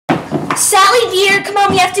Sally dear, come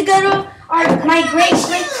on, we have to go to my great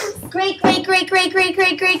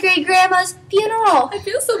grandma's funeral. I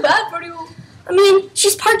feel so bad for you. I mean,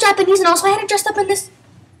 she's part Japanese, and also I had her dressed up in this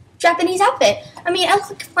Japanese outfit. I mean, I look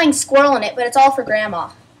like a flying squirrel in it, but it's all for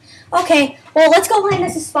Grandma. Okay, well, let's go find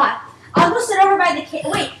us a spot. I'll go sit over by the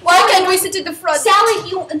Wait, why can't we sit at the front? Sally,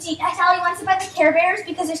 Sally wants to sit by the Care Bears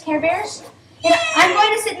because there's Care Bears. And I'm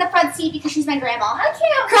going to sit in the front seat because she's my grandma. I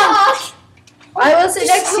can't walk. I will sit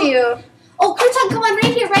next to you. Oh, Kurtan, come on,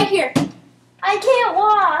 right here, right here. I can't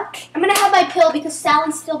walk. I'm going to have my pill because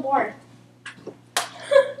Sally's stillborn.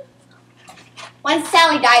 Once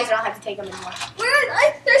Sally dies, I don't have to take them anymore.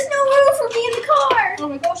 There's no room for me in the car. Oh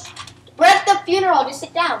my gosh. We're at the funeral. Just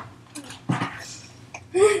sit down.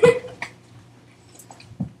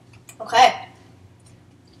 Okay.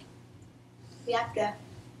 We have to.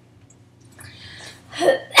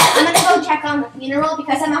 I'm going to go check on the funeral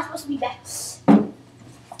because I'm not supposed to be back.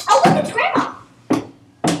 Oh, look, it's Grandma.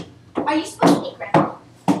 Are you supposed to be Grandma?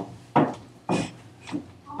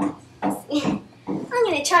 I'm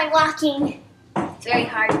going to try walking. It's very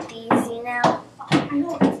hard with these, you know. I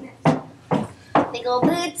know what's next. Big old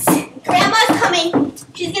boots. Grandma's coming.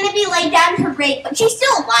 She's going to be laid down in her grave, but she's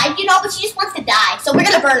still alive, you know, but she just wants to die. So we're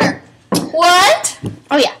going to burn her. What?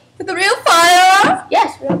 Oh, yeah. With the real fire?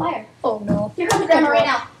 Yes, real fire. Oh, no. Here comes Grandma right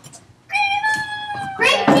now.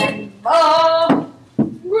 Grandma!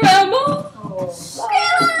 Grandma! Oh,